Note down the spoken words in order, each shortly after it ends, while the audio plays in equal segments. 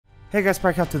Hey guys,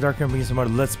 back after Dark and bringing some more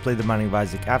Let's Play the Binding of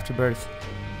Isaac Afterbirth.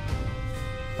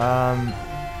 I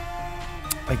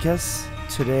guess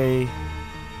today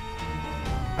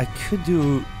I could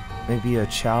do maybe a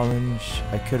challenge.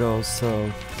 I could also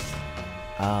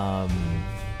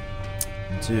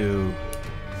do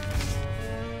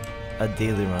a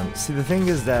daily run. See, the thing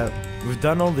is that we've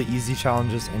done all the easy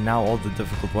challenges and now all the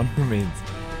difficult one remains.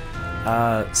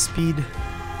 Speed,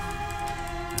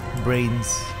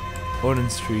 Brains, Odin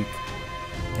Streak,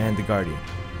 and the Guardian.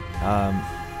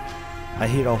 I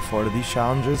hate all 4 of these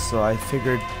challenges, so I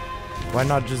figured why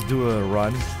not just do a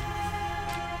run.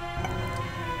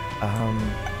 I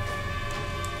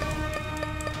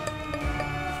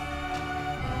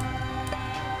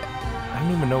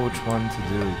don't even know which one to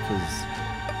do, because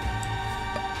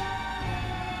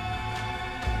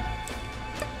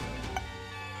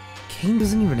Kane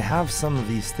doesn't even have some of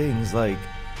these things, like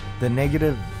the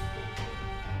negative.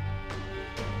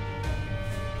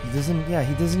 He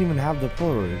doesn't even have the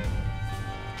Polaroid.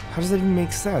 How does that even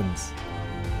make sense?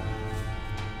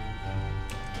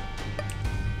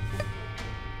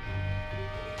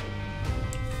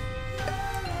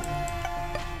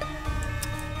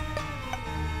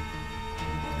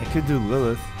 I could do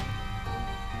Lilith.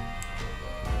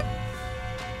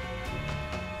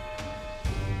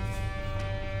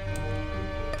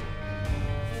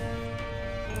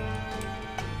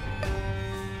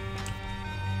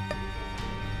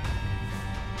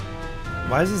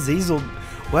 Why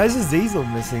is Azazel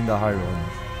missing the hard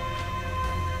ones?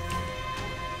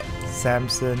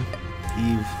 Samson,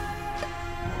 Eve,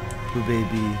 Blue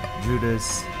Baby,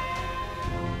 Judas,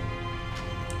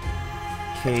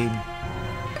 Cain.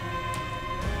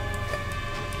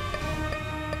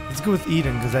 Let's go with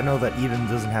Eden, because I know that Eden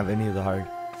doesn't have any of the hard.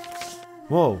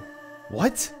 Whoa,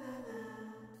 what?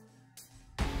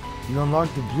 You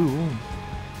unlocked the blue womb.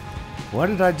 Why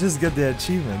did I just get the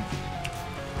achievement?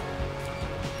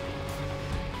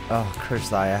 Oh,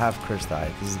 Cursed Eye. I have Cursed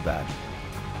Eye. This is bad.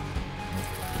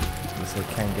 Guess I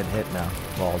can't get hit now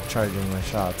while charging my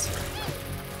shots.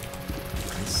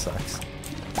 This sucks.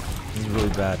 This is really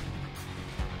bad.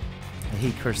 I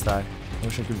hate Cursed Eye. I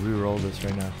wish I could re-roll this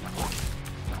right now.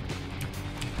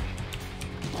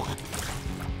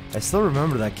 I still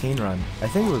remember that Kane run. I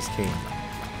think it was Kane.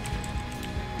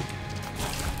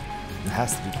 It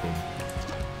has to be Kane.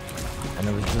 And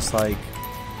it was just like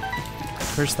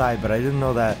Cursed Eye, but I didn't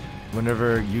know that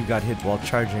whenever you got hit while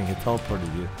charging, it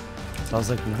teleported you. So I was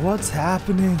like, what's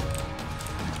happening?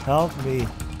 Help me.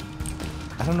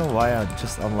 I don't know why I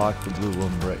just unlocked the blue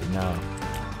one right now.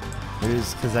 Maybe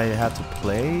it's because I had to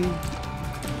play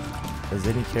as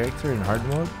any character in hard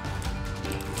mode?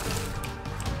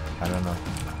 I don't know.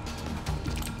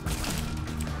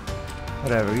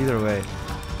 Whatever, either way.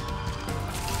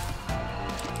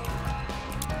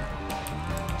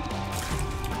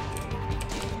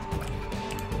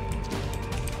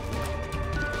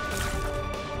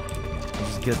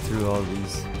 Get through all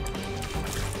these.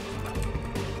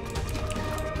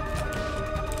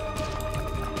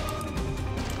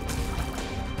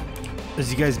 As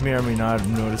you guys may or may not have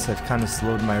noticed, I've kind of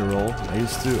slowed my roll. I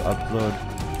used to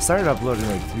started uploading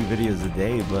like 3 videos a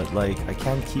day, but like I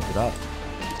can't keep it up.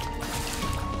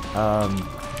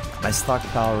 My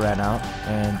stockpile ran out,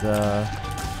 and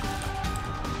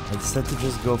I decided to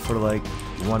just go for like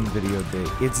 1 video a day.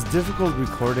 It's difficult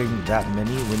recording that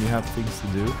many when you have things to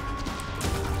do.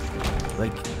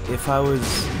 Like, if I was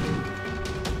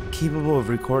capable of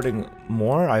recording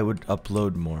more, I would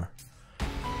upload more.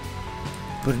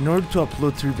 But in order to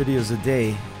upload 3 videos a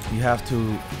day, you have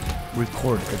to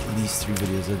record at least 3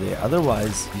 videos a day.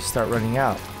 Otherwise, you start running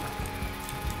out.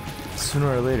 Sooner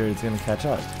or later, it's gonna catch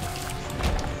up.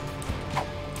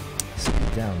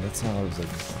 Speed down, that's not what I was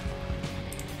looking for.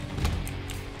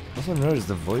 Also notice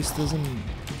the voice doesn't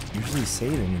usually say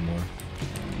it anymore.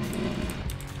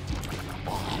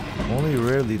 Only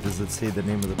rarely does it say the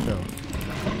name of the pill.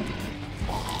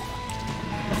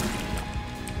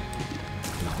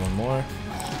 There's one more.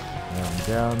 And I'm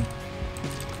down.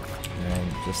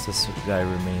 And just this guy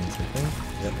remains, I think.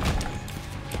 Yep.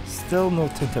 Still no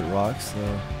tinted rocks,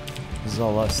 so this is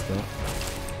all us still.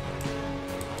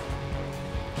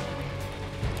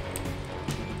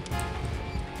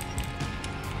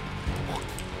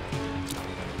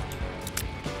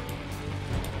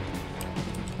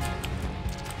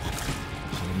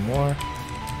 More.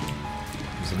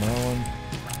 There's another one.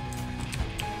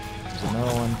 There's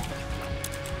another one.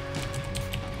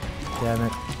 Damn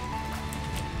it.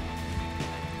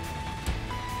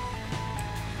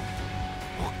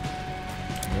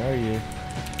 Where are you?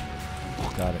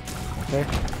 Got it. Okay.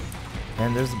 And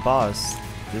there's the boss.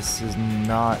 This is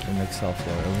not an Excel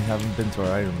floor, and we haven't been to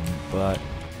our item room, but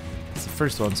it's the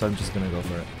first one, so I'm just gonna go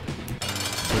for it.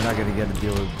 So we're not gonna get to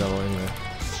deal with the devil anyway.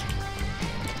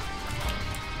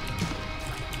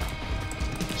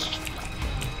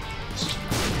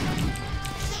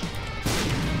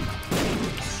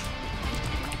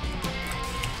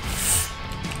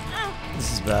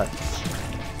 This is bad.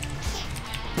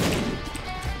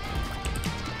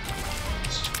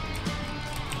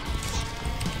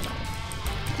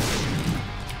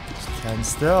 Stand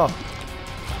still.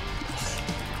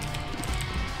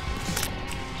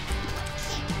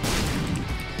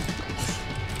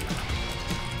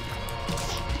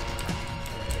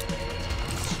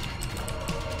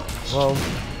 Whoa,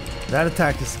 that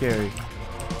attack is scary.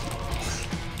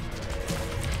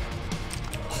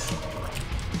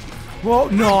 Whoa,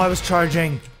 no, I was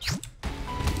charging.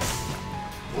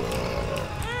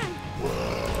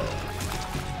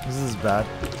 This is bad.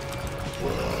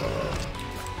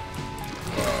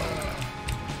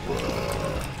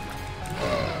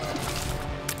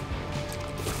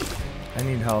 I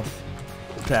need health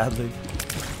badly.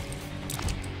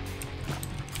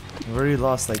 I've already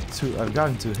lost like two. I've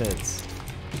gotten 2 hits.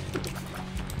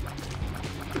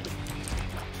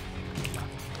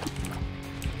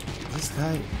 This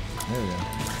guy. There we go.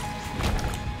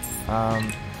 I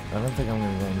don't think I'm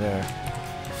gonna go in there.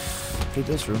 Hate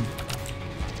this room.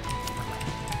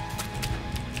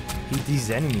 Hate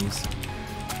these enemies.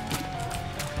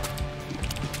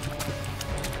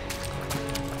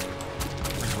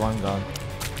 There's one gone.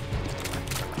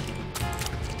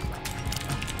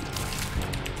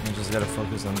 I just gotta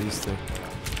focus on these 2.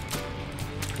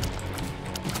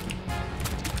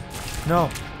 No.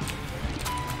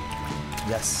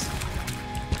 Yes.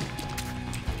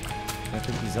 I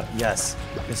think he's up. Yes.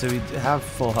 Okay, so we have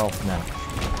full health now.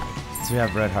 So we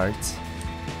have red hearts.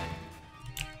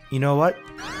 You know what?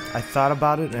 I thought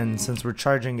about it, and since we're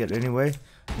charging it anyway,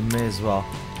 we may as well.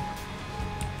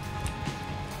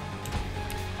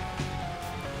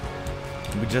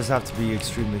 We just have to be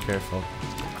extremely careful.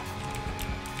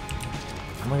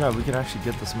 Oh my god, we can actually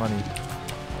get this money.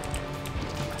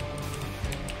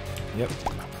 Yep.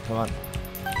 Come on.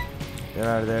 Get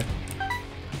out of there.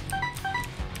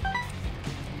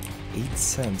 8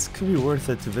 cents. Could be worth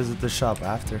it to visit the shop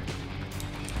after.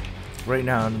 Right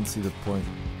now, I don't see the point.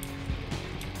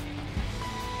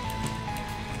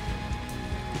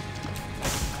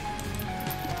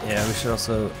 Yeah, we should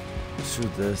also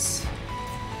shoot this.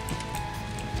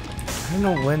 I don't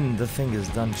know when the thing is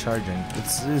done charging.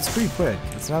 It's pretty quick.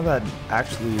 It's not that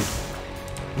actually.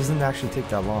 It doesn't actually take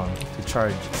that long to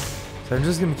charge. So I'm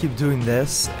just gonna keep doing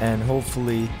this, and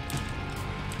hopefully.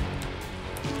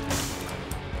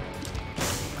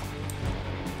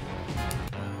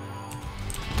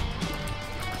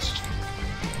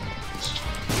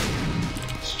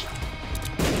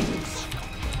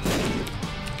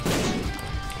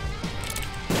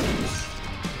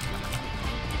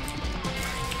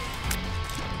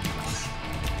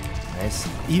 Nice.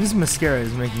 Eve's mascara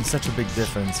is making such a big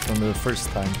difference from the first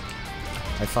time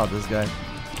I fought this guy.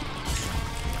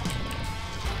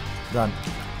 Done.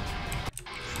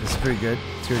 This is pretty good.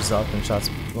 Tears up and shot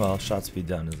speed. Well, shot speed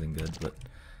down isn't good, but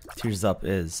tears up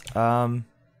is. I'm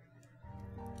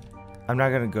not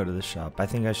gonna go to the shop. I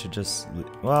think I should just.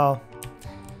 Well,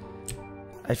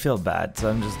 I feel bad, so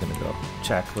I'm just gonna go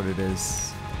check what it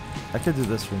is. I could do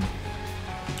this room.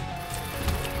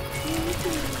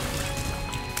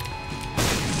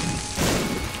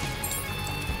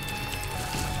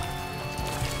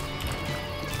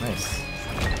 Nice.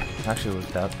 Actually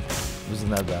worked out.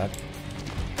 Wasn't that bad.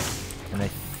 And I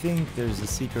think there's a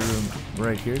secret room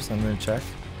right here, so I'm gonna check.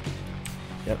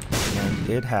 Yep. And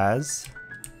it has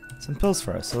some pills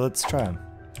for us, so let's try them.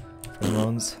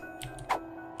 Pheromones.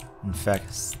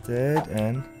 Infested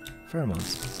and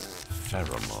pheromones.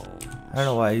 Pheromones. I don't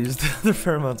know why I used the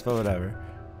pheromones, but whatever.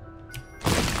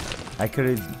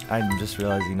 I'm just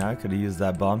realizing now I could have used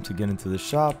that bomb to get into the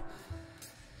shop.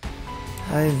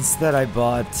 Instead I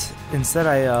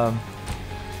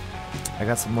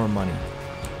got some more money.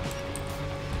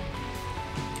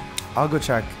 I'll go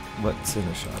check what's in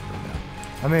the shop right now.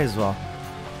 I may as well.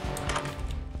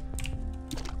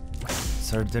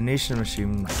 So our donation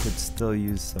machine could still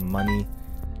use some money.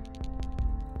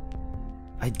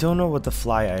 I don't know what the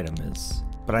fly item is,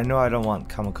 but I know I don't want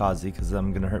kamikaze because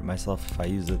I'm gonna hurt myself if I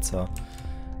use it, so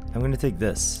I'm gonna take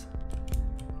this.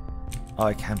 Oh,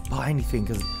 I can't buy anything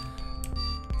because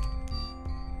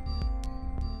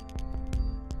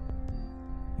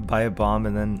buy a bomb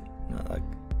and then like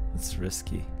it's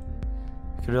risky.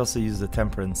 You could also use the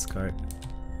temperance card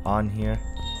on here,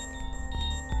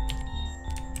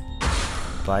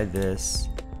 buy this,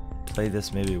 play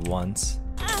this maybe once.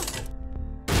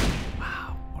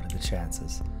 Wow, what are the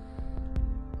chances?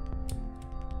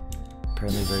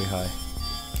 Apparently very high.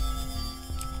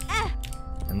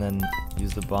 And then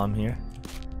use the bomb here.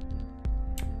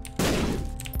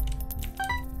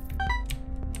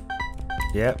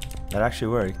 Yep, that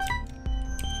actually worked.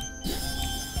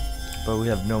 But we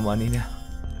have no money now.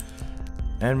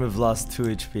 And we've lost 2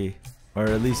 HP. Or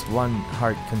at least 1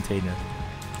 heart container.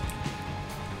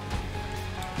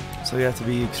 So you have to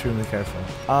be extremely careful.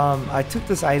 I took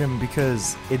this item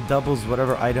because it doubles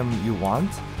whatever item you want.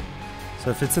 So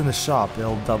if it's in the shop,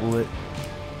 it'll double it.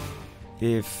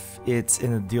 If it's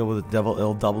in a deal with the devil,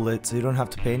 it'll double it. So you don't have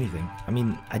to pay anything. I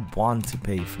mean, I'd want to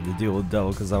pay for the deal with the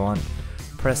devil because I want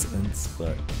precedence,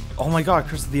 but... Oh my god,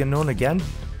 Curse of the Unknown again?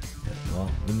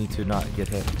 Well, we need to not get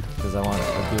hit because I want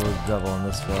to deal with the devil on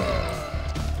this floor.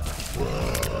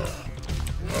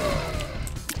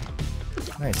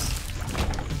 Nice.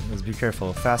 Let's be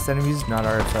careful. Fast enemies, not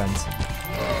our friends.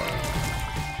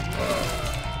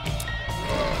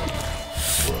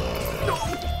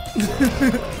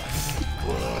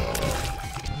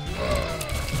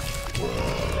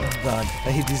 Oh god,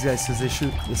 I hate these guys because they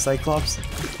shoot the Cyclops.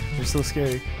 They're so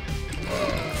scary.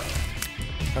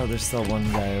 Oh, there's still one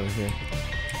guy over here.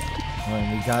 Oh,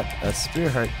 and we got a spear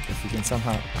heart if we can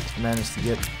somehow manage to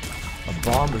get a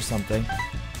bomb or something.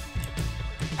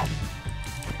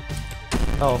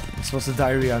 Oh, I'm supposed to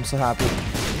diarrhea, I'm so happy.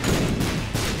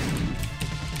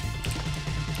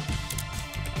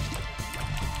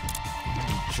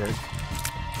 Jerk.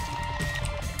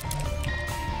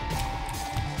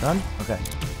 Done? Okay.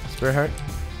 Spear heart.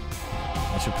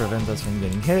 That should prevent us from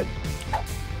getting hit.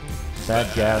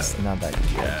 Bad gas, not bad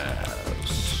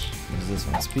gas. Use this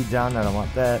one. Speed down, I don't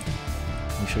want that.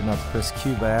 Make sure not to press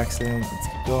Q by accident. Let's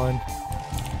keep going.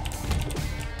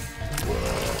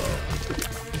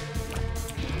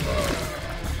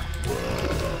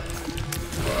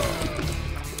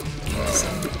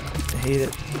 I hate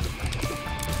it.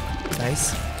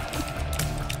 Nice.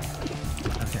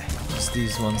 Okay, just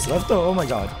these ones left. Oh my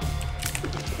god.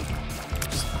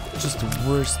 Just the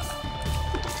worst.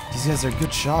 These guys are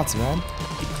good shots, man.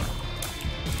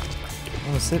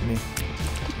 Almost hit me.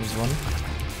 There's one.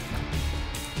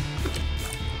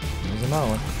 There's another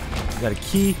one. We got a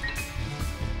key.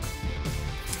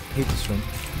 I hate this room.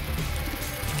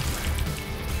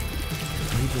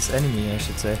 I hate this enemy, I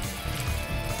should say.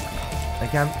 I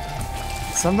can't.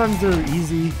 Sometimes they're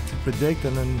easy to predict,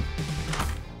 and then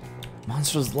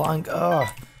monsters long.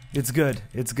 Oh, it's good.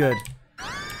 It's good.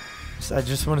 I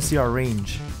just want to see our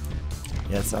range.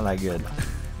 Yeah, it's not that good.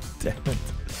 Damn it.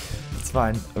 It's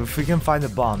fine. If we can find a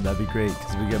bomb, that'd be great,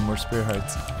 because we get more spear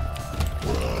hearts.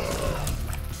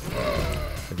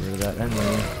 Get rid of that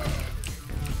enemy.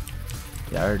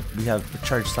 Yeah, we have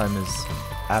charge time is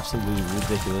absolutely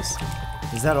ridiculous.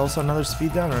 Is that also another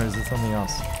speed down, or is it something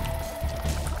else?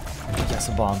 Yes,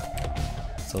 a bomb.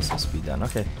 It's also speed down.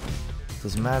 Okay.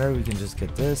 Doesn't matter, we can just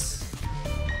get this.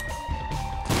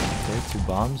 Okay, 2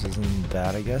 bombs isn't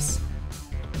bad, I guess.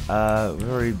 We've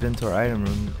already been to our item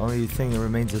room. Only thing that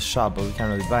remains is shop, but we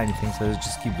can't really buy anything, so let's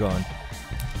just keep going.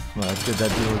 Come on, let's get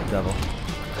that deal with the devil.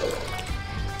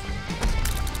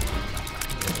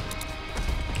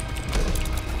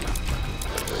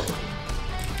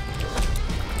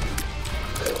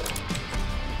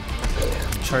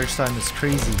 Charge time is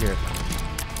crazy here.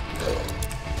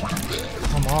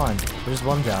 Come on, there's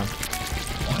one down.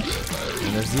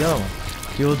 And there's the other one.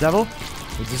 Deal with the devil?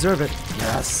 We deserve it.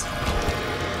 Yes.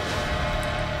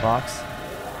 Box.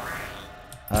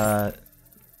 The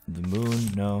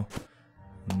moon, no.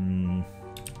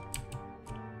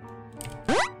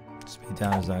 Speed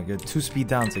down is not good. 2 speed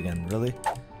downs again, really?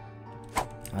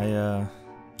 I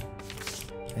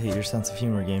hate your sense of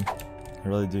humor, game. I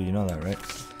really do, you know that, right?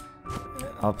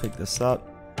 I'll pick this up.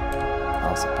 I'll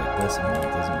also pick this, I mean,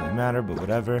 it doesn't really matter, but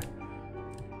whatever.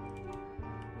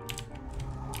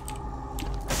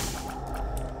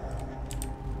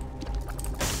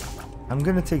 I'm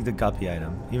gonna take the guppy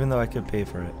item, even though I could pay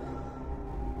for it.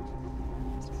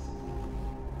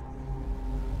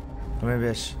 Or maybe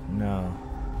I should. No.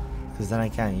 Because then I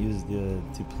can't use the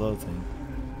deploy thing.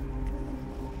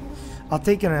 I'll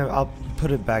take it and I'll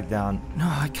put it back down. No,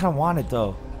 I kinda want it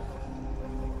though.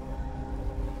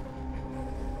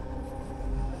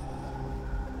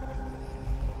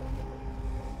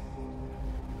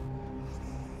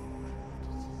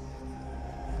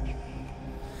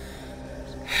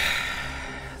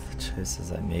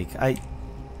 Choices I make. I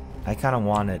kind of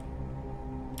want it.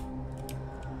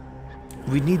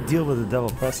 We need to deal with the devil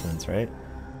precedence, right?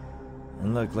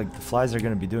 And look, like the flies are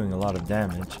going to be doing a lot of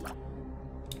damage.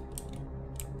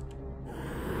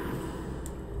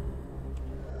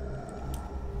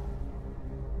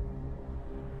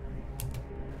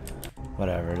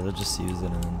 Whatever, they'll just use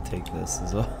it and then take this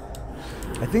as well.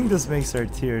 I think this makes our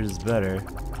tiers better.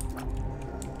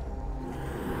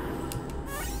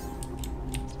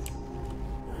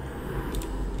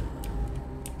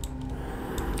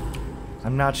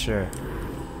 I'm not sure.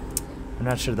 I'm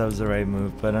not sure that was the right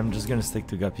move, but I'm just gonna stick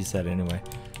to Guppy set anyway.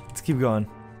 Let's keep going.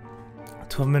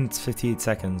 12 minutes 58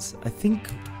 seconds. I think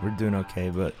we're doing okay,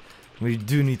 but we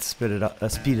do need to speed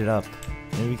it up.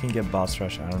 Maybe we can get boss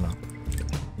rush. I don't know.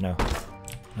 No,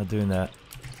 not doing that.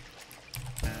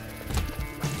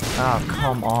 Ah,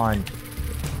 come on.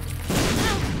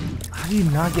 How do you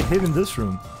not get hit in this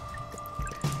room?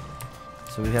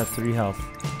 So we have 3 health.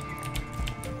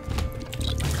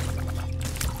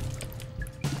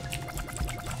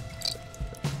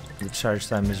 The charge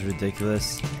time is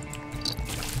ridiculous.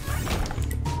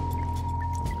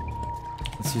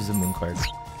 Let's use the moon card.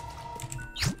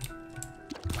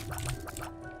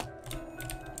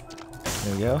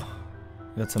 There we go.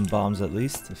 We got some bombs at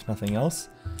least, if nothing else.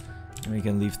 And we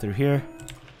can leave through here.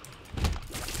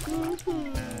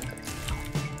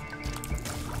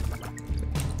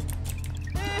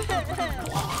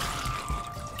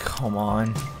 Come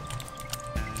on.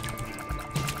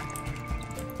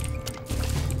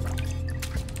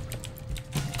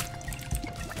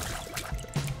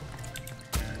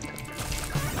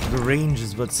 The range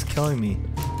is what's killing me.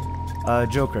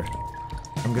 Joker.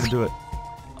 I'm gonna do it.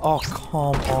 Oh,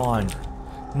 come on.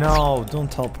 No,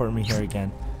 don't teleport me here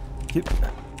again. Give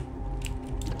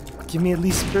me at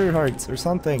least spirit hearts or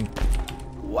something.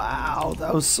 Wow,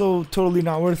 that was so totally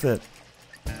not worth it.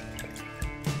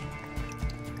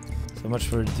 So much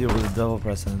for deal with the devil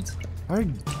precedent. Why are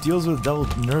deals with devil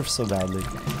nerfed so badly?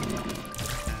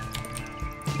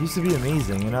 It used to be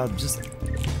amazing, and now just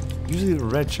usually the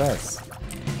red chests.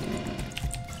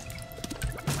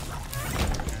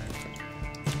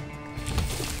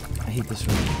 I hate this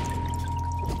room.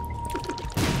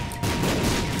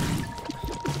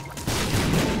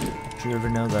 Do you ever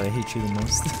know that I hate you the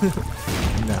most?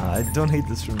 Nah, I don't hate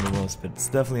this room the most, but it's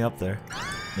definitely up there.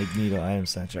 Magneto item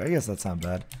sanctuary. I guess that's not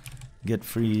bad. Get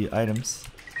free items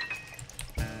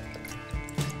that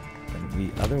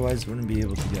we otherwise wouldn't be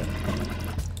able to get.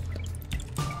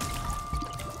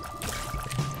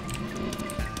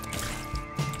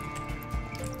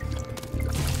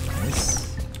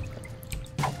 Nice.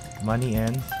 Money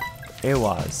and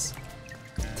AWAS.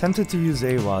 Tempted to use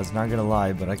AWAS, not gonna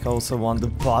lie, but I also want the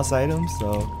boss item,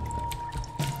 so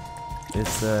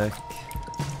it's a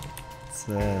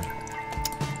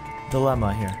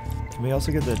dilemma here. Can we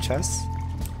also get the chest?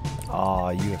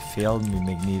 Aw, you have failed me,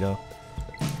 Magneto.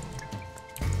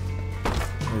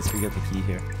 At least we get the key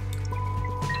here.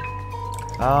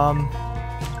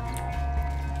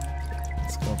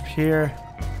 Let's go up here.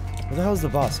 Where the hell is the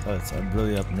boss? Oh, it's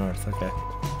really up north. Okay.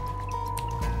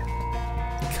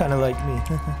 Kind of like me.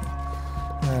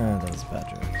 That was a bad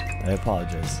joke. I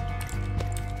apologize.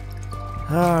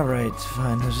 Alright,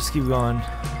 fine. Let's just keep going.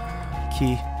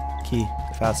 Key.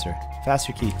 Faster.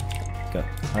 Faster key. Go.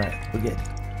 Alright, we're good.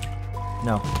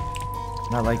 No.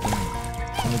 Not liking me.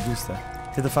 I'm a Gusta.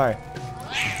 Hit the fire.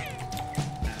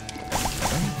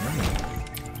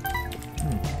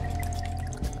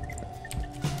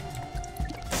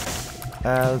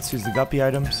 Let's use the guppy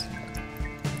items.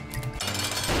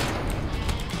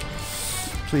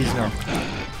 Please no.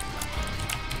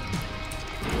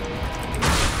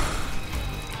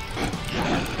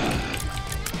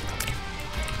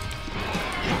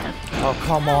 Oh,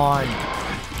 come on.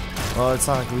 Oh, it's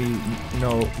not like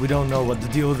we don't know what the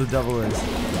deal with the devil is.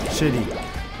 Shitty.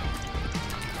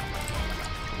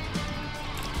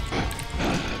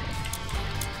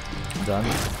 Done.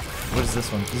 What is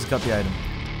this one? This is guppy item.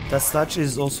 That touch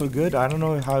is also good. I don't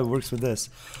know how it works with this.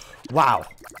 Wow.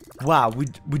 Wow, we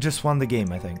just won the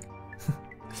game, I think.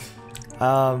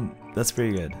 That's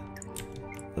pretty good.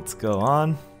 Let's go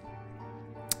on.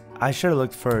 I should have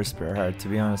looked for a spirit heart, to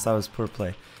be honest. That was poor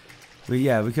play. But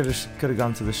yeah, we could have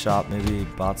gone to the shop, maybe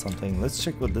bought something. Let's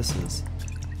check what this is.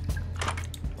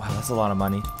 Wow, that's a lot of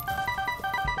money.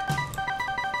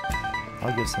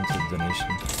 I'll give some to a donation.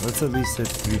 Let's at least hit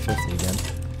 350 again.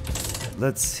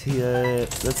 Let's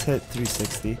hit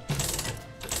 360.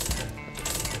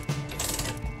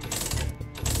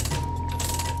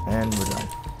 And we're done.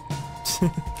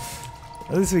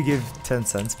 At least we gave 10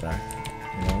 cents back,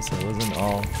 you know, so it wasn't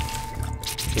all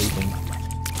taken.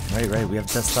 Right, we have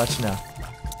Death Touch now.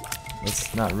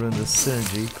 Let's not ruin this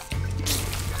synergy.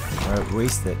 Or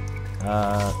waste it.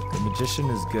 The Magician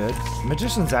is good. The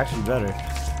Magician's actually better.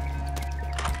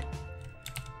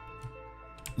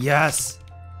 Yes!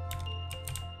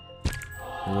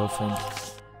 Hero Fink.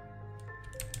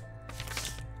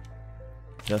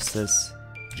 Justice.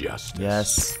 Justice.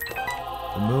 Yes.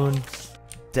 The moon,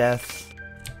 death,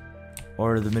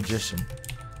 or the magician.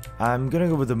 I'm gonna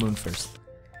go with the moon first.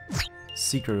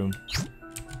 Secret room.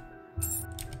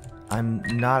 I'm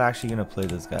not actually gonna play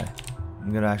this guy.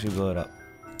 I'm gonna actually blow it up.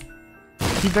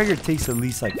 Key beggar takes at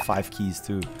least like 5 keys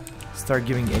to start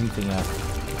giving anything out.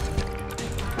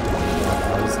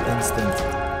 That was instant.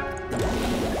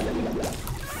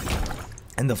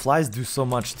 And the flies do so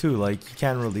much too, like you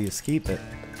can't really escape it.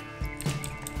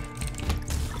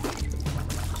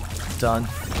 Done.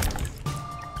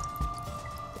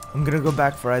 I'm gonna go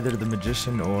back for either the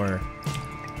magician or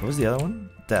what was the other one?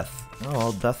 Death. Oh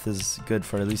well, death is good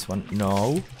for at least one.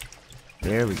 No.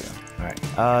 There we go. Alright.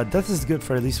 Death is good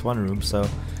for at least one room, so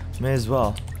may as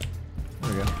well.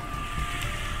 There we go.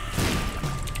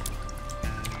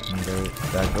 And there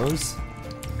that goes.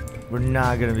 We're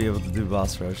not gonna be able to do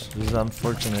boss rush. This is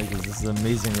unfortunate because this is an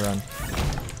amazing run.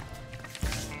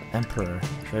 Emperor.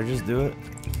 Should I just do it?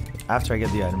 After I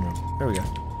get the item room. There we go.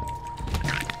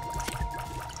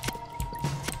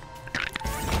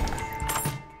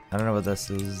 I don't know what this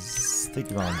is.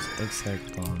 Sticky bombs.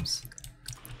 Exact bombs.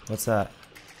 What's that?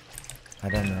 I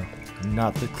don't know.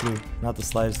 Not the clue. Not the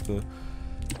slightest clue.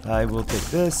 I will take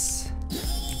this.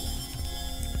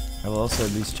 I will also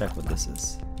at least check what this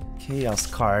is. Chaos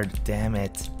card. Damn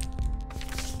it.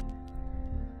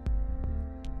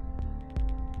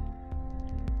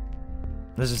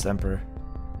 This is just Emperor.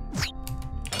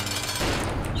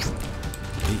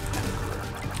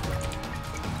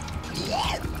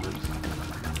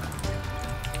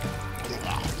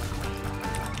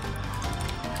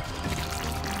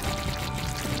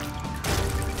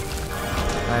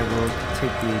 I will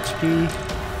take the HP.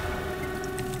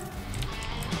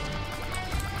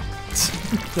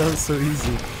 That was so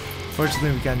easy.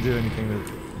 Fortunately, we can't do anything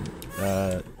with.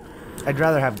 I'd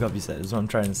rather have Guppy set. Is what I'm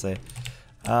trying to say.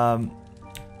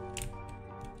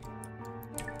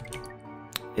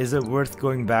 Is it worth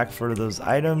going back for those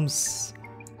items?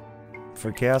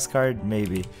 For Chaos card,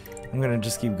 maybe. I'm gonna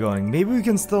just keep going. Maybe we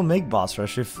can still make boss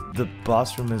rush if the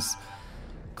boss room is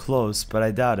close, but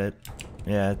I doubt it.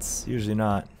 Yeah, it's usually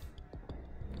not.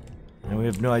 And we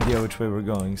have no idea which way we're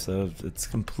going, so it's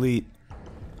complete,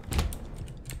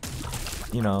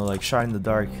 you know, like shot in the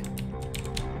dark.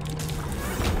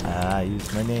 I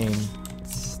used my name.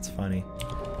 It's funny.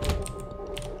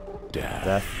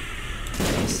 Death.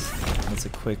 Nice. That's a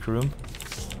quick room.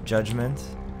 Judgment.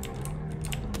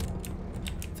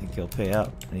 I think he'll pay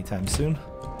out anytime soon.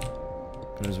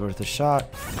 But it was worth a shot.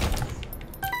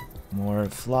 More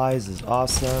flies is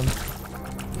awesome.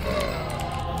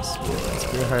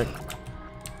 Spear heart.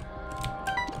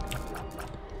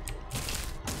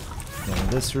 And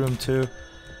this room too.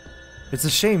 It's a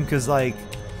shame because like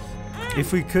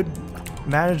if we could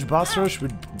manage boss rush,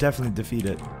 we'd definitely defeat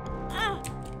it.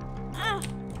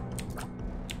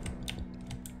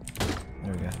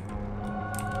 There we go.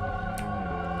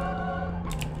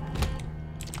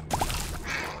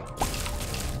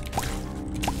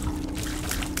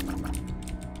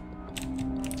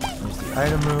 There's the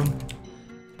item room.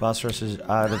 Boss rush is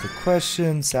out of the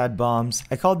question. Sad bombs.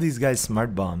 I called these guys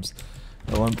smart bombs.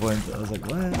 At one point, I was like,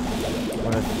 what?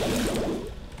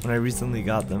 When I recently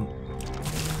got them.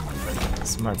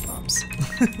 Smart bombs.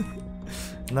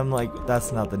 And I'm like,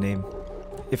 that's not the name.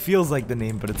 It feels like the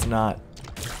name, but it's not.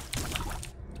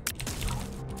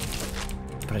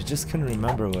 But I just couldn't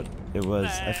remember what it was.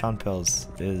 I found pills.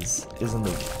 Isn't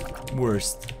the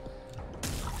worst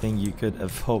thing you could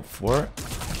have hoped for.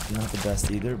 Not the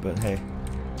best either, but hey.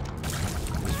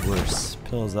 There's worse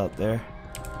pills out there.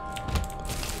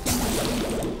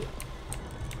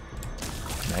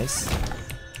 Nice.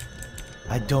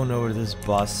 I don't know where this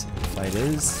boss fight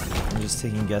is. I'm just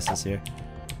taking guesses here.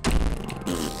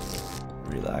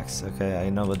 Relax. Okay, I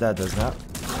know what that does now.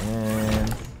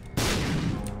 And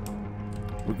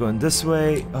we're going this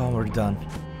way. Oh, we're done.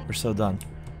 We're so done.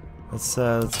 Let's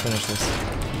finish this.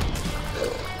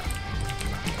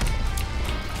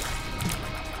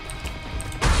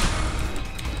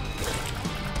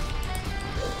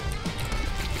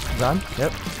 Done?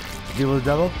 Yep. Deal with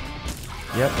the devil?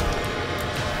 Yep.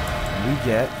 We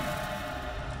get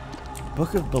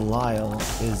Book of Belial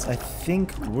is, I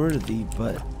think, worthy,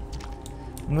 but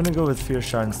I'm gonna go with Fear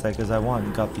Shard instead because I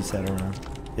want Guppy set around.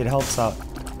 It helps out.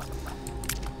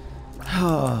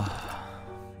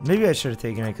 Maybe I should have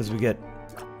taken it because we get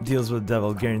deals with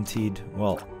devil guaranteed.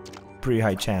 Well, pretty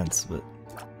high chance, but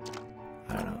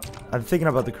I don't know. I'm thinking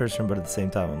about the curse room, but at the same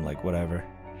time, I'm like, whatever.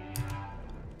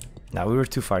 Nah, we were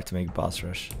too far to make boss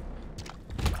rush.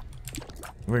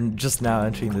 We're just now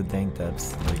entering the dank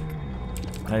depths, like,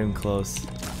 not even close.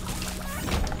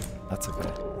 That's okay,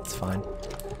 it's fine.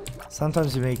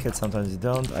 Sometimes you make it, sometimes you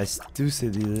don't. I do see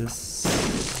this.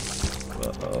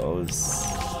 Whoa.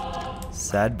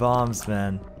 Sad bombs,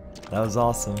 man. That was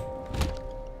awesome.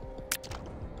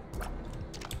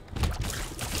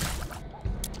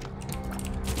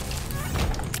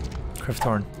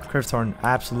 Crypthorn,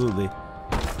 absolutely.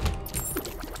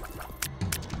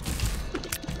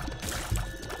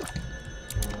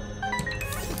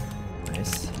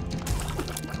 Nice.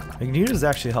 Magneto's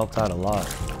actually helped out a lot.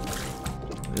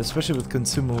 Especially with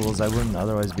consumables I wouldn't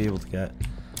otherwise be able to get.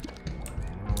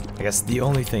 I guess the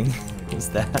only thing is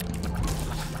that.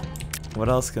 What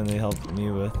else can they help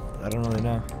me with? I don't really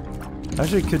know. I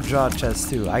actually could draw a chest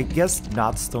too. I guess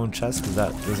not stone chest because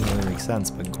that doesn't really make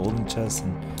sense, but golden chest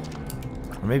and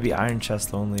or maybe iron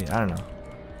chest only. I don't know.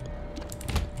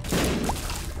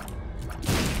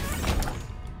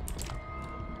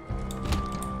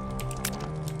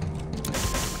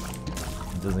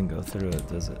 It doesn't go through it,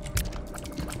 does it?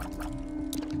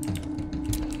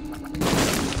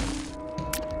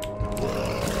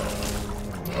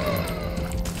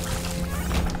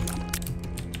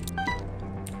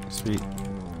 Sweet.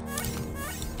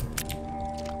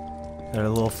 Got a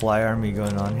little fly army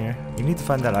going on here. We need to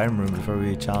find that item room before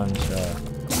we challenge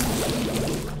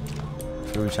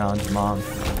Mom.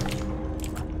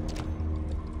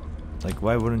 Like,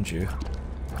 why wouldn't you?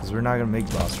 Because we're not gonna make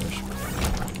boss rush.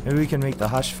 Maybe we can make the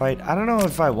Hush fight. I don't know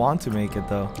if I want to make it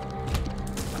though.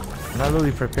 I'm not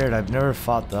really prepared. I've never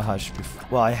fought the Hush before.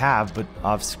 Well, I have, but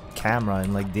off camera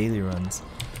in like daily runs.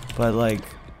 But like,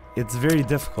 it's very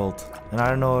difficult. And I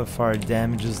don't know if our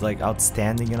damage is like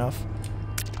outstanding enough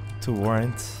to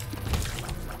warrant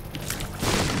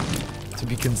to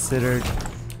be considered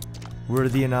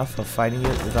worthy enough of fighting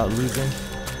it without losing.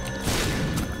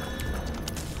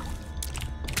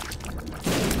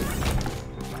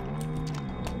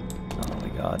 Oh my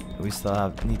god, we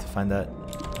still need to find that.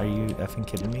 Are you effing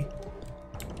kidding me?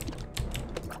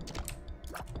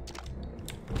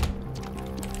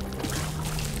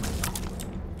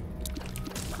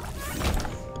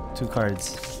 Two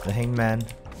cards. The Hangman.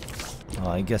 Well,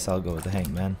 I guess I'll go with the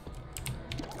Hangman.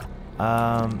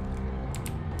 I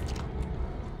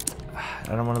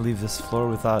don't want to leave this floor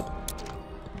without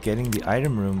getting the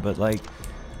item room, but like,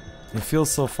 it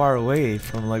feels so far away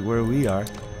from like where we are.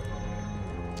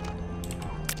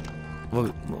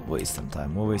 We'll waste some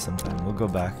time. We'll waste some time. We'll go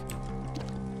back.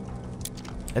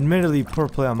 Admittedly, poor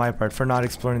play on my part for not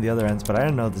exploring the other ends, but I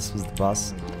didn't know this was the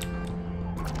boss.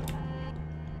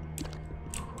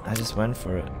 I just went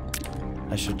for it.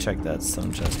 I should check that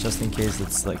stone chest just in case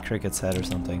it's like Cricket's head or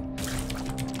something.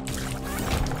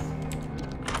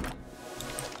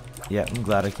 Yeah, I'm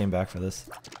glad I came back for this.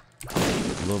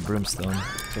 A little brimstone,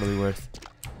 totally worth.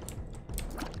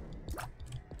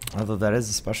 Although that is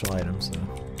a special item, so.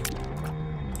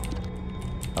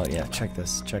 Oh yeah, check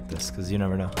this, because you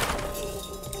never know.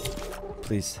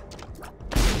 Please.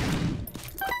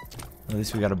 At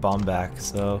least we got a bomb back,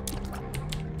 so.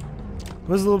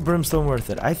 Was a little brimstone worth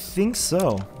it? I think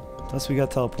so. Plus we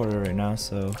got teleported right now,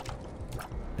 so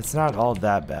it's not all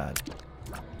that bad.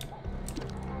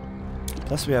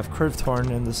 Plus we have curved horn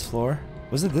in this floor.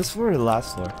 Was it this floor or the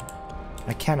last floor?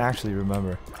 I can't actually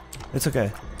remember. It's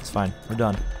okay. It's fine. We're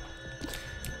done.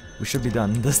 We should be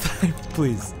done this time.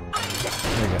 Please.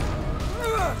 There we go.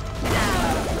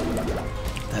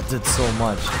 That did so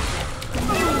much.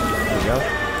 There we go.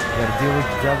 We gotta deal with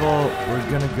the devil. We're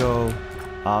gonna go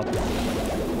up.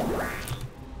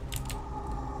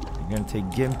 You're gonna take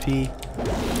Gimpy.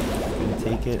 You're gonna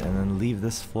take it and then leave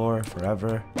this floor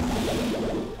forever.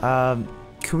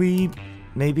 Could we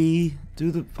maybe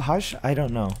do the Hush? I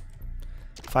don't know.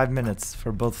 5 minutes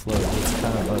for both floors. It's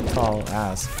kind of a tall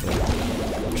ask, but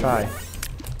I'll try.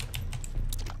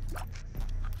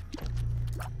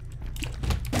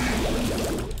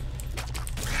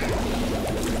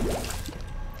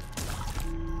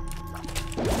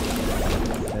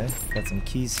 Got some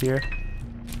keys here.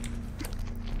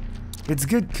 It's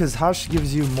good because Hush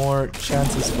gives you more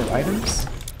chances for items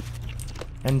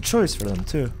and choice for them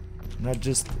too, not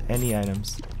just any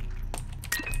items.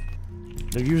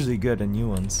 They're usually good and new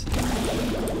ones.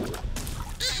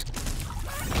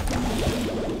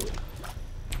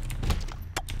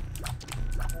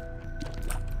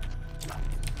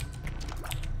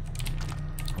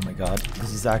 Oh my god,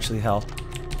 this is actually hell.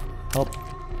 Help.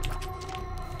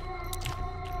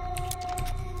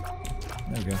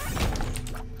 There we go.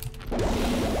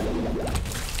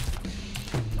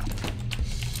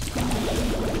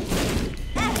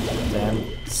 Damn,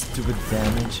 stupid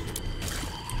damage.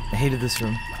 I hated this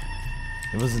room.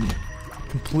 It wasn't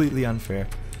completely unfair.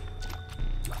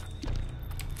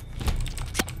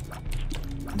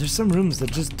 There's some rooms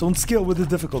that just don't scale with the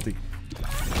difficulty.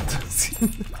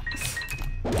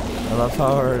 I love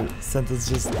how our sentence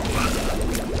just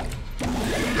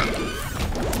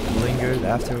lingered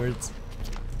afterwards.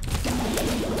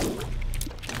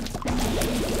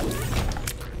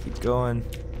 Keep going.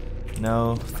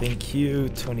 No, thank you.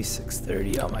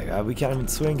 26:30. Oh my god, we can't even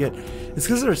swing it. It's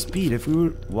because of our speed. If we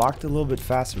walked a little bit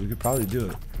faster, we could probably do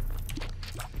it.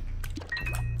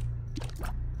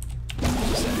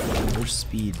 Where's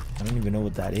speed? I don't even know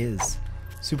what that is.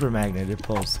 Super magnetic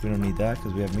pulse. We don't need that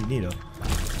because we have magneto.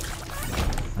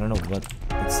 I don't know what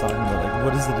it's talking about. Like,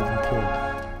 what does it even pull?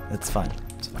 It's fine.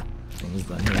 It's fine. Things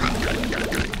done here.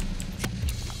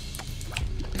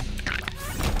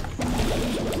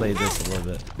 Should play this a little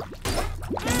bit.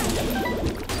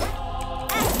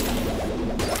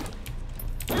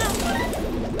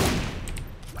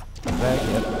 Back,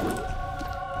 yep.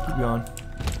 Keep going.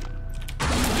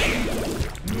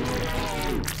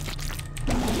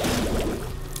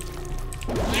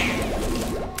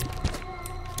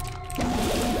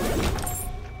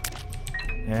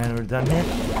 And we're done here.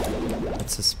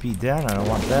 That's the speed down. I don't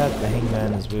want that. The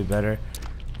hangman is way better.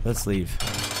 Let's leave.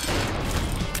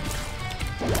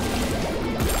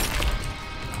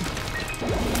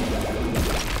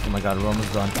 Oh my god, we're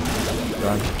almost done.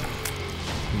 Done.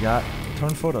 We got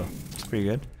torn photo. It's pretty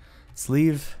good. Let's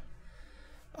leave.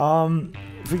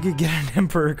 If we could get an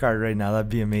Emperor card right now, that'd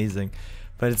be amazing.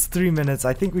 But it's 3 minutes.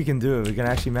 I think we can do it. We can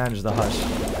actually manage the hush.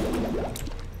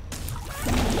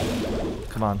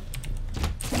 Come on.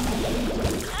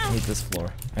 I hate this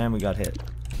floor. And we got hit.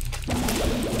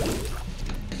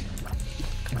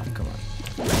 Come on, come on.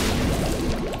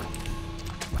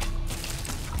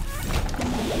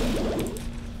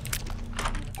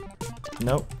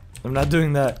 Nope. I'm not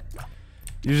doing that.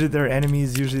 Usually they're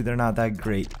enemies, usually they're not that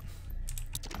great.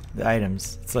 The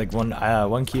items. It's like one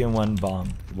key and one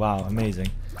bomb. Wow, amazing.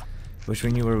 Wish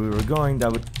we knew where we were going.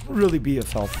 That would really be of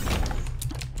help.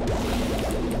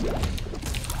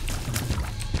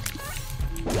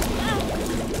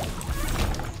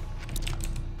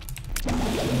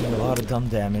 A lot of dumb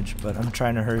damage, but I'm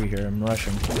trying to hurry here. I'm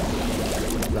rushing.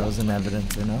 That wasn't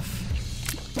evident enough.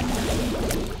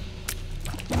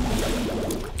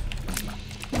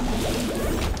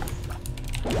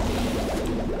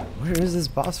 Where is this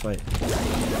boss fight?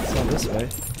 It's not this way.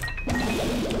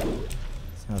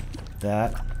 It's not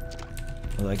that.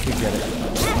 Well, I could get it.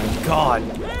 Oh my god!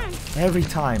 Every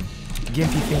time.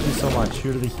 Gimpy, thank you so much.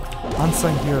 You're the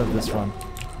unsung hero of this run.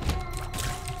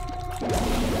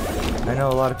 I know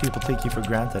a lot of people take you for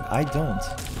granted. I don't.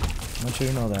 I want you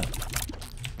to know that.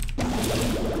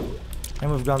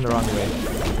 And we've gone the wrong way.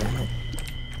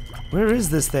 Where is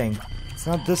this thing? It's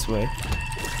not this way.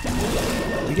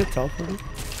 Did you get teleported?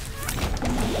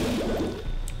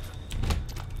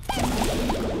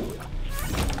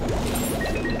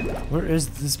 Where is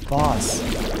this boss?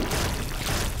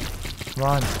 Come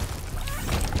on.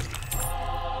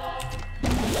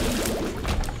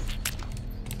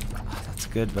 Oh, that's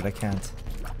good, but I can't.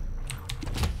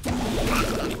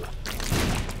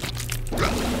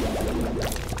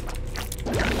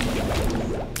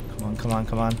 Come on, come on,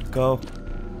 come on. Go.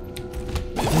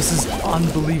 This is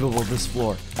unbelievable, this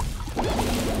floor.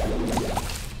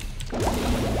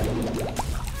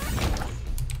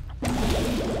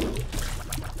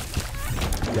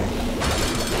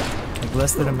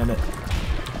 Less than a minute.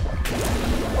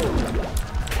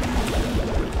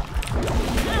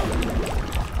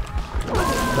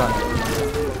 Done.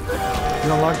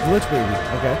 We unlocked glitch, baby.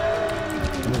 Okay.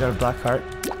 And we got a black heart.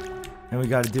 And we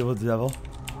got to deal with the devil.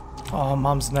 Oh,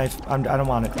 mom's knife. I don't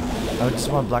want it. I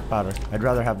just want black powder. I'd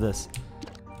rather have this.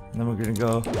 And then we're gonna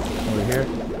go over here.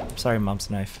 Sorry, mom's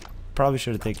knife. Probably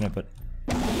should have taken it, but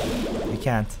we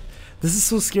can't. This is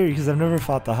so scary because I've never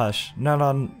fought the Hush, not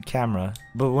on camera,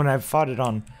 but when I've fought it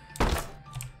on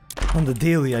the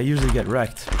daily, I usually get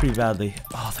wrecked pretty badly.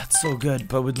 Oh, that's so good,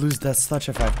 but would lose that touch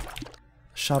effect.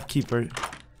 Shopkeeper,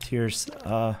 tears. This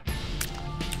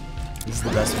is the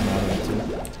best one out of it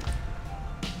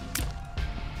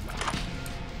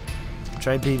too.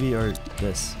 Try baby or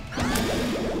this.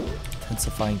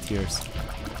 Intensifying tears.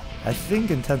 I think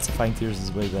intensifying tears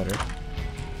is way better.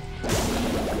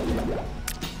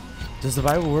 Does the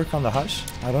Bible work on the Hush?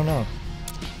 I don't know.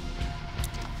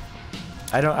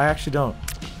 I actually don't.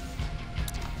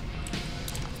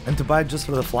 And to buy it just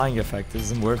for the flying effect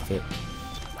isn't worth it.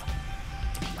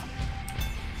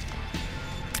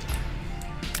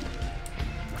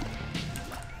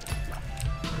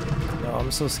 No,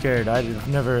 I'm so scared. I've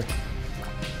never...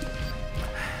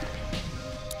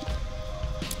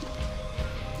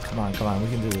 Come on, we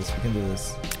can do this, we can do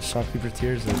this. Shopkeeper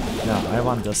tears? Or... No, I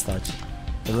want Dust Touch.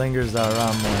 It lingers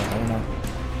around more. I don't know.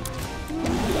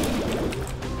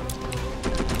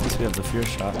 At least we have the fear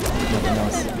shot. Nothing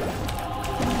else.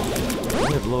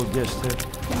 We have low gish too.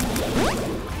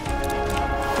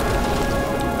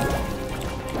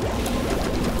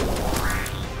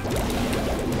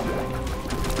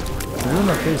 We're doing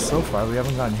okay so far. We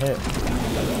haven't gotten hit.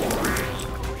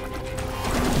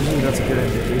 Usually that's a good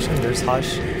indication. There's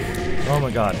Hush. Oh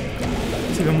my god.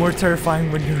 It's even more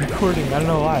terrifying when you're recording. I don't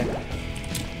know why.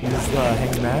 He's the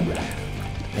Hangman.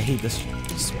 I hate this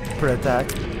super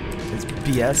attack. It's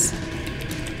BS.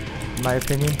 In my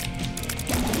opinion.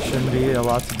 Shouldn't be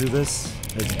allowed to do this.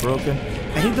 It's broken.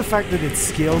 I hate the fact that it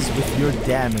scales with your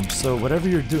damage. So whatever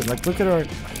you're doing, like look at our,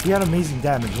 we had amazing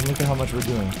damage and look at how much we're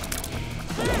doing.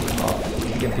 Oh,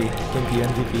 Gimpy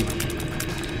MVP.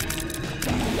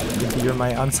 Gimpy, you're my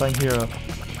unsung hero.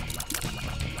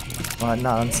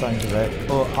 Not unsung, right?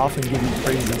 Oh, often give you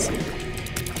praises.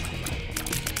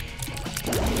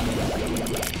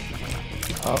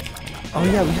 Oh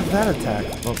yeah, we have that attack.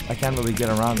 Well, I can't really get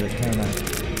around it, can I?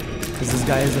 Because this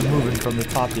guy isn't moving from the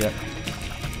top yet.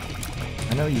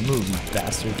 I know you move, you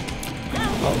bastard.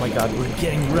 Oh my god, we're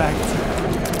getting wrecked.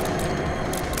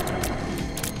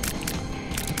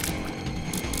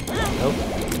 Nope.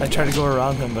 I tried to go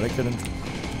around him, but I couldn't.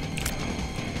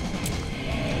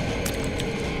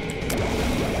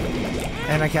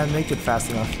 And I can't make it fast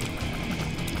enough.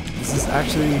 This is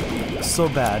actually so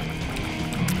bad.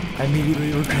 I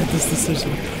immediately regret this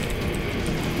decision.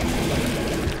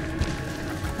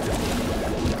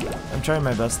 I'm trying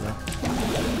my best though.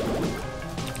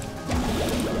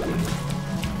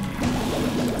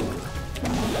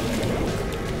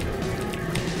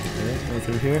 Okay, go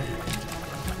through here.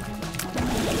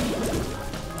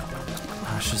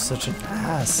 Oh, she's such an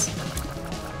ass.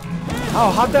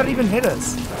 Oh, how'd that even hit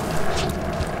us?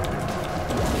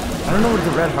 I don't know where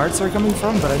the red hearts are coming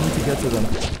from, but I need to get to them.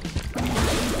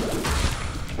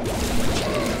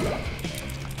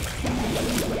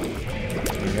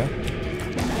 There we go.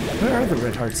 Where are the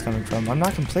red hearts coming from? I'm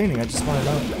not complaining, I just want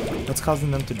to know what's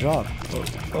causing them to drop.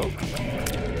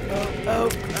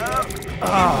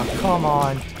 Ah, come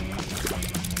on.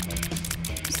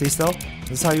 Stay still.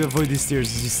 This is how you avoid these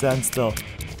tears, is you stand still.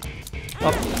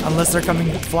 Oh, unless they're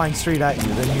coming flying straight at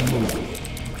you, then you move.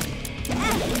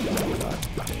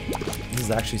 This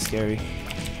is actually scary.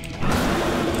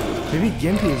 Maybe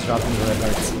Gimpy is dropping the red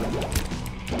hearts.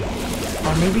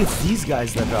 Or maybe it's these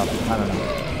guys that drop them. I don't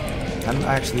know. I'm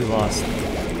actually lost.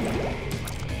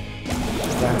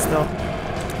 Stand still.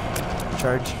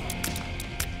 Charge.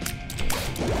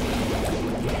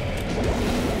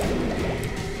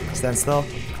 Stand still.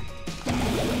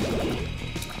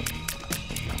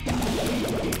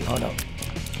 Oh no.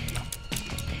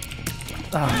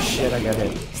 Oh shit, I got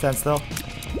hit. Stand still.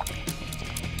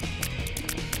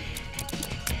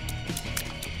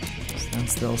 Stand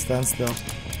still, stand still.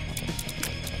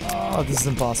 Oh, this is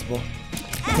impossible.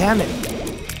 Damn it!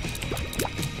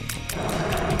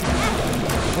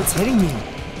 What's hitting me?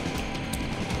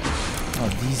 Oh,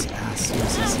 these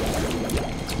asses.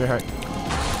 It's very hard.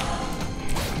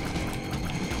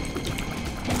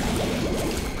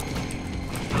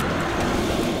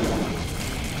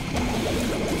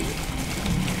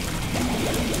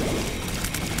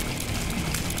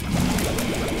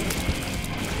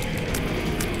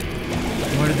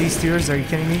 What are these tears? Are you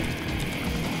kidding me?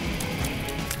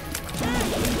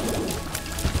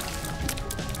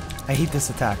 I hate this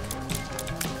attack.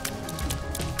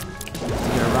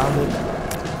 Get around it.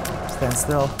 Stand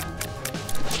still.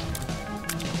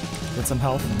 Get some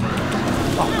health.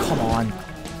 Oh, come on.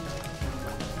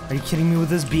 Are you kidding me with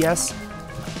this BS?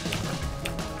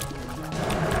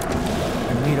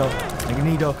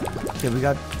 Magneto. Okay, we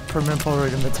got permanent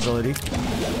Polaroid invincibility.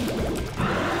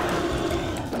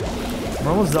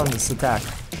 We're almost done this attack.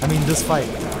 I mean, this fight.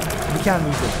 We can't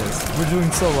lose at this. We're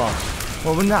doing so well.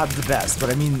 Well, we're not the best,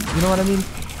 but I mean, you know what I mean?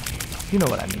 You know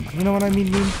what I mean. You know what I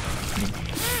mean?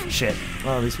 Shit.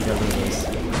 Well, at least we got rid of this.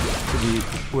 Could be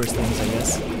worse things, I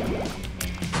guess.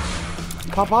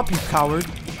 Pop up, you coward.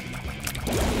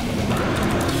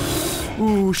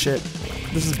 Ooh, shit.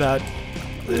 This is bad.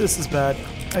 This is bad.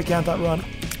 I can't outrun.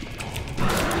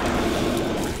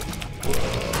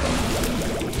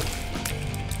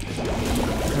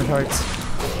 Red hearts.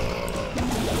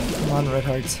 Come on, red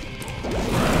hearts.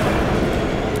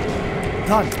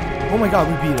 Done! Oh my god,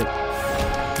 we beat it.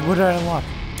 What did I unlock?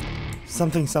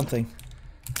 Something.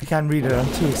 I can't read it,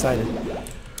 I'm too excited.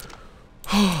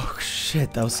 Oh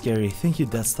shit, that was scary. Thank you,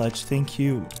 Death Touch. Thank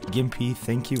you, Gimpy.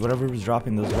 Thank you, whatever was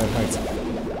dropping those red hearts.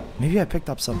 Maybe I picked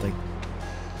up something.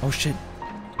 Oh shit.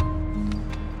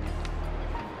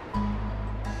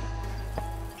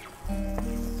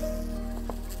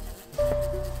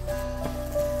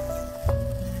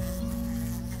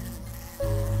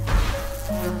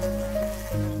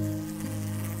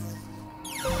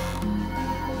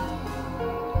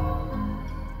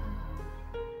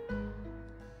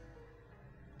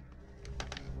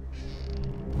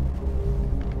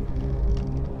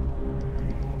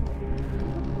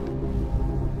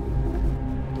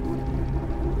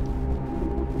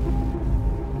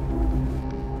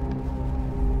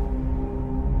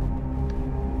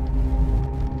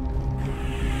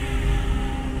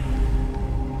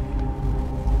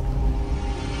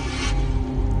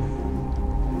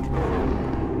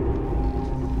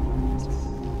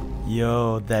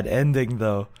 Yo, that ending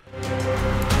though.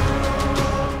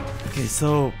 Okay,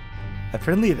 so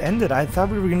apparently it ended. I thought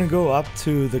we were gonna go up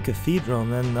to the cathedral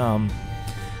and then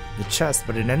the chest,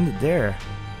 but it ended there.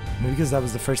 Maybe because that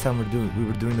was the first time we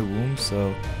were doing the womb,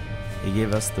 so it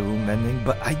gave us the womb ending.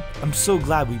 But I'm so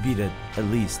glad we beat it, at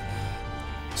least.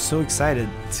 So excited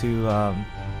to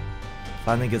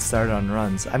finally get started on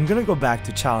runs. I'm gonna go back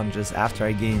to challenges after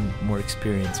I gain more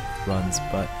experience with runs,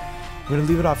 but I'm gonna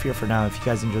leave it off here for now. If you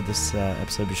guys enjoyed this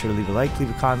episode, be sure to leave a like, leave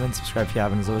a comment, subscribe if you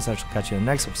haven't. As always, I shall catch you in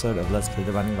the next episode of Let's Play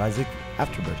The Binding of Isaac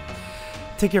Afterbirth.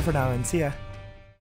 Take care for now and see ya.